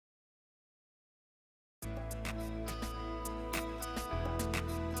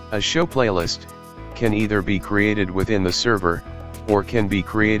A show playlist can either be created within the server, or can be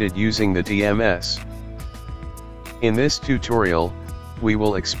created using the TMS. In this tutorial, we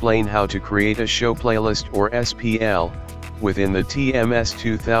will explain how to create a show playlist or SPL within the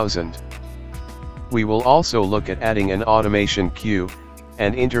TMS-2000. We will also look at adding an automation queue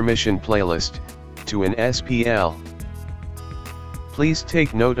and intermission playlist to an SPL. Please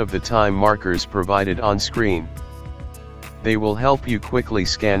take note of the time markers provided on screen. They will help you quickly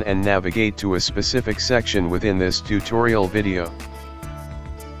scan and navigate to a specific section within this tutorial video.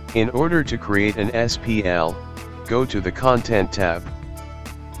 In order to create an SPL, go to the Content tab.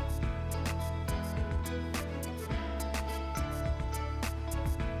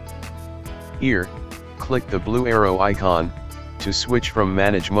 Here, click the blue arrow icon to switch from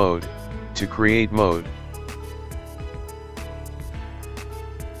Manage Mode to Create Mode.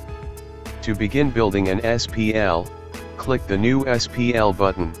 To begin building an SPL, click the New SPL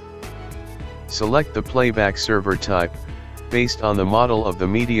button. Select the playback server type, based on the model of the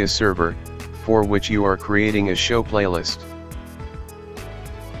media server, for which you are creating a show playlist.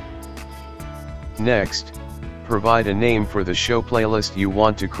 Next, provide a name for the show playlist you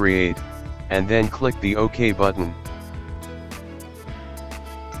want to create, and then click the OK button.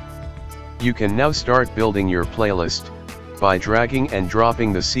 You can now start building your playlist by dragging and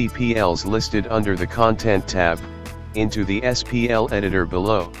dropping the CPLs listed under the Content tab into the SPL editor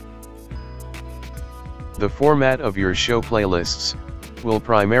below. The format of your show playlists will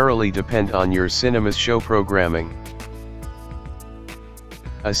primarily depend on your cinema's show programming.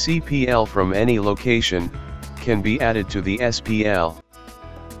 A CPL from any location can be added to the SPL.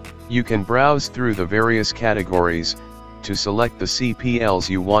 You can browse through the various categories to select the CPLs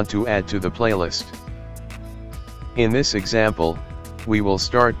you want to add to the playlist. In this example, we will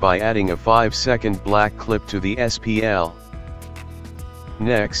start by adding a 5-second black clip to the SPL.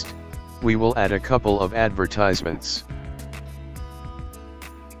 Next, we will add a couple of advertisements.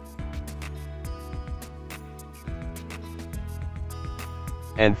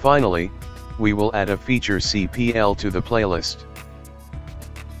 And finally, we will add a feature CPL to the playlist.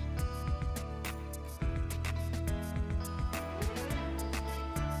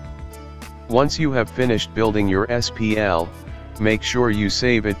 Once you have finished building your SPL, make sure you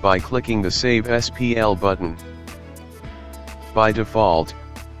save it by clicking the Save SPL button. By default,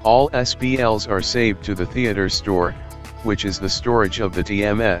 all SPLs are saved to the theater store, which is the storage of the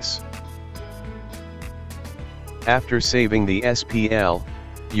TMS. After saving the SPL,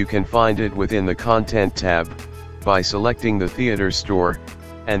 you can find it within the Content tab, by selecting the theater store,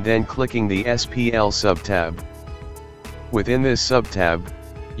 and then clicking the SPL subtab. Within this subtab,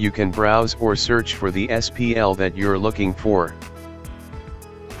 you can browse or search for the SPL that you're looking for.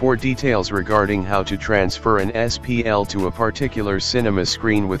 For details regarding how to transfer an SPL to a particular cinema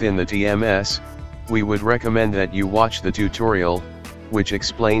screen within the TMS, we would recommend that you watch the tutorial, which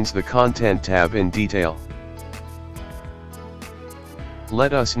explains the Content tab in detail.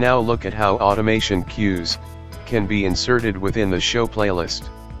 Let us now look at how automation queues can be inserted within the show playlist.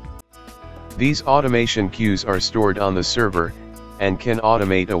 These automation queues are stored on the server, and can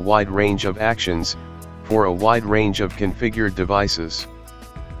automate a wide range of actions, for a wide range of configured devices.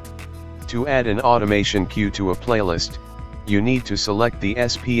 To add an automation queue to a playlist, you need to select the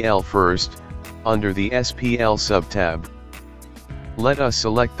SPL first, under the SPL subtab. Let us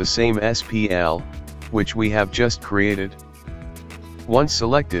select the same SPL, which we have just created. Once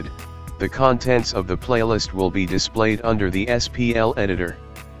selected, the contents of the playlist will be displayed under the SPL editor.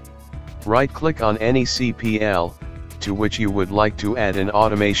 Right-click on any CPL, to which you would like to add an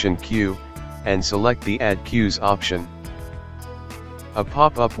automation queue, and select the Add Queues option. A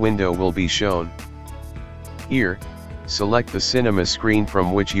pop-up window will be shown. Here, select the cinema screen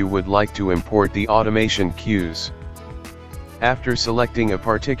from which you would like to import the automation queues. After selecting a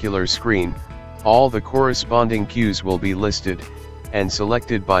particular screen, all the corresponding queues will be listed, and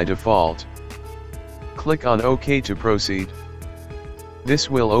selected by default. Click on OK to proceed. This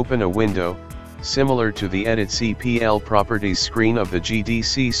will open a window, similar to the Edit CPL Properties screen of the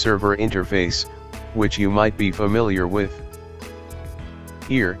GDC server interface, which you might be familiar with.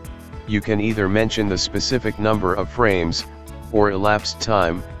 Here, you can either mention the specific number of frames, or elapsed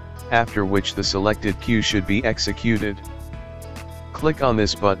time, after which the selected queue should be executed. Click on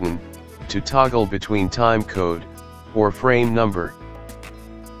this button, to toggle between time code, or frame number.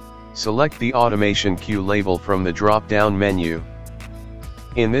 Select the automation queue label from the drop-down menu.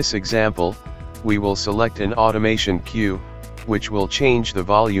 In this example, we will select an automation queue, which will change the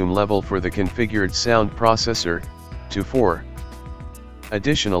volume level for the configured sound processor, to 4.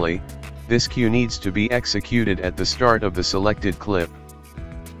 Additionally, this queue needs to be executed at the start of the selected clip.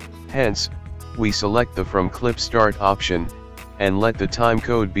 Hence, we select the From Clip Start option, and let the time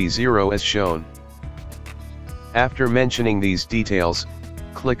code be 0 as shown. After mentioning these details,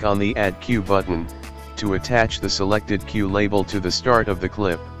 click on the Add Cue button, to attach the selected cue label to the start of the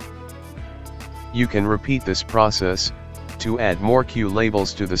clip. You can repeat this process, to add more cue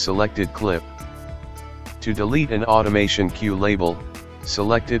labels to the selected clip. To delete an automation cue label,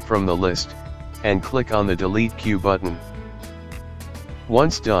 select it from the list, and click on the Delete Cue button.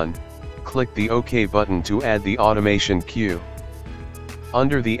 Once done, click the OK button to add the automation cue.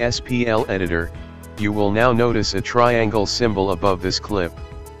 Under the SPL editor, you will now notice a triangle symbol above this clip.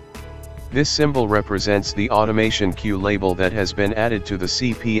 This symbol represents the automation cue label that has been added to the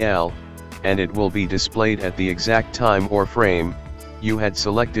SPL, and it will be displayed at the exact time or frame you had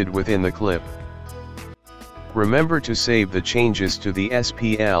selected within the clip. Remember to save the changes to the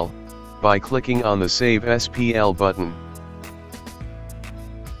SPL by clicking on the Save SPL button.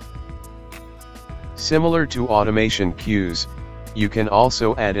 Similar to automation cues, you can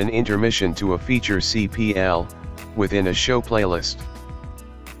also add an intermission to a feature SPL within a show playlist.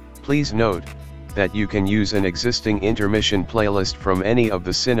 Please note that you can use an existing intermission playlist from any of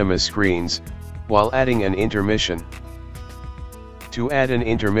the cinema screens while adding an intermission. To add an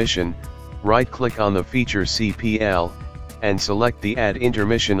intermission, right-click on the feature SPL and select the Add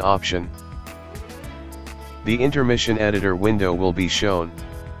Intermission option. The intermission editor window will be shown.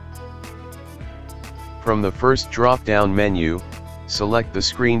 From the first drop-down menu, select the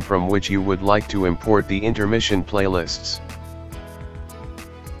screen from which you would like to import the intermission playlists.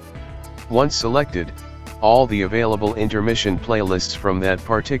 Once selected, all the available intermission playlists from that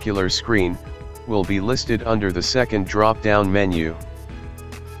particular screen will be listed under the second drop-down menu.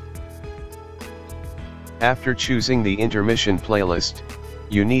 After choosing the intermission playlist,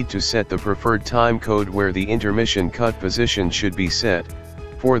 you need to set the preferred time code where the intermission cut position should be set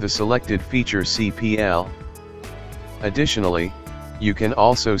for the selected feature SPL. Additionally, you can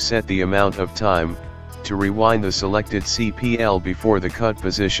also set the amount of time to rewind the selected SPL before the cut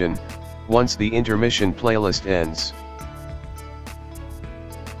position once the intermission playlist ends.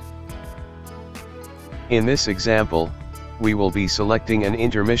 In this example, we will be selecting an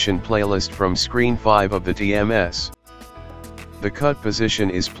intermission playlist from screen 5 of the TMS. The cut position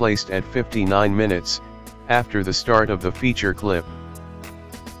is placed at 59 minutes, after the start of the feature clip.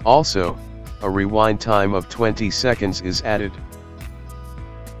 Also, a rewind time of 20 seconds is added.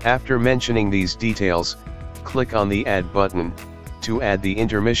 After mentioning these details, click on the Add button, to add the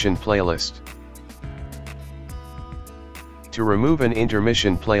intermission playlist. To remove an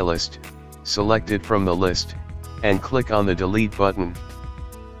intermission playlist, select it from the list, and click on the Delete button.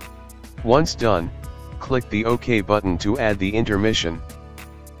 Once done, click the OK button to add the intermission.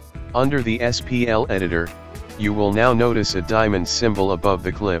 Under the SPL editor, you will now notice a diamond symbol above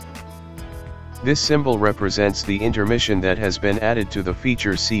the clip. This symbol represents the intermission that has been added to the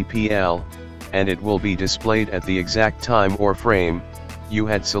feature SPL, and it will be displayed at the exact time or frame you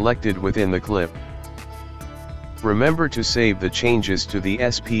had selected within the clip. Remember to save the changes to the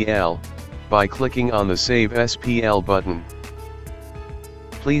SPL by clicking on the Save SPL button.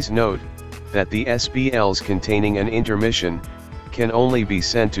 Please note that the SPLs containing an intermission can only be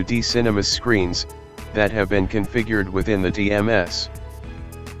sent to D-Cinema screens that have been configured within the TMS.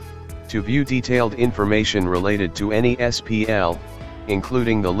 To view detailed information related to any SPL,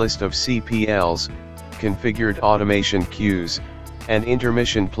 including the list of SPLs, configured automation cues, and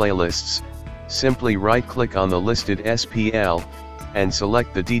intermission playlists, simply right-click on the listed SPL, and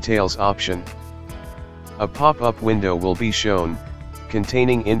select the Details option. A pop-up window will be shown,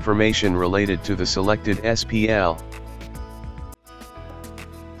 containing information related to the selected SPL.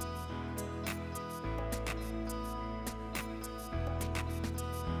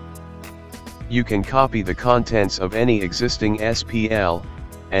 You can copy the contents of any existing SPL,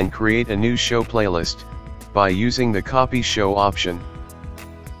 and create a new show playlist, by using the Copy Show option.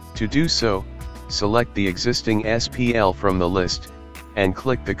 To do so, select the existing SPL from the list, and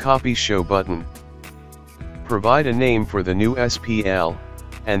click the Copy Show button. Provide a name for the new SPL,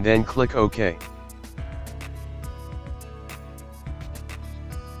 and then click OK.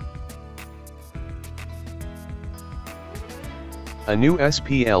 A new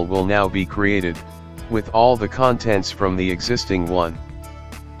SPL will now be created, with all the contents from the existing one.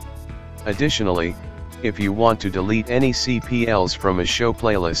 Additionally, if you want to delete any SPLs from a show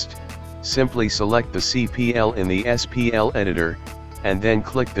playlist, simply select the SPL in the SPL editor, and then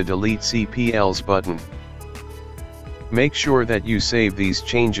click the Delete SPLs button. Make sure that you save these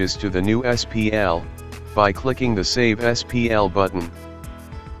changes to the new SPL, by clicking the Save SPL button.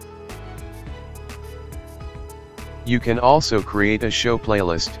 You can also create a show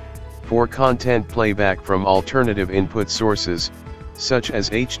playlist, for content playback from alternative input sources, such as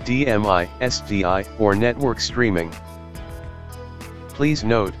HDMI, SDI, or network streaming. Please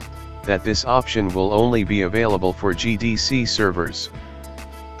note that this option will only be available for GDC servers.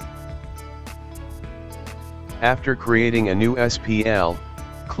 After creating a new SPL,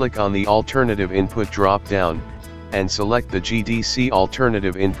 click on the Alternative Input drop-down, and select the GDC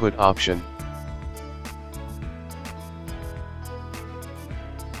Alternative Input option.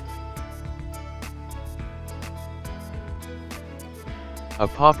 A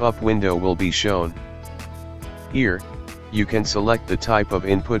pop-up window will be shown. Here, you can select the type of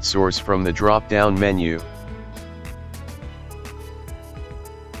input source from the drop-down menu.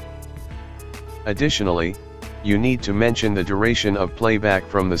 Additionally, you need to mention the duration of playback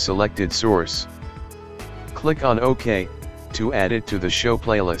from the selected source. Click on OK to add it to the show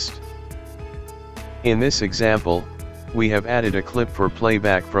playlist. In this example, we have added a clip for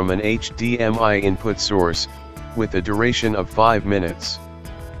playback from an HDMI input source, with a duration of 5 minutes.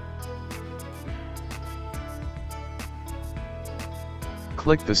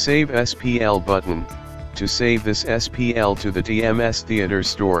 Click the Save SPL button to save this SPL to the TMS Theater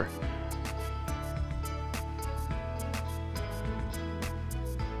store.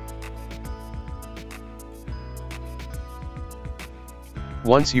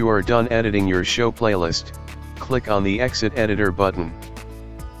 Once you are done editing your show playlist, click on the Exit Editor button.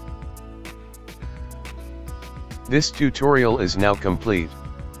 This tutorial is now complete.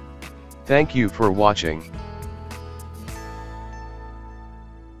 Thank you for watching.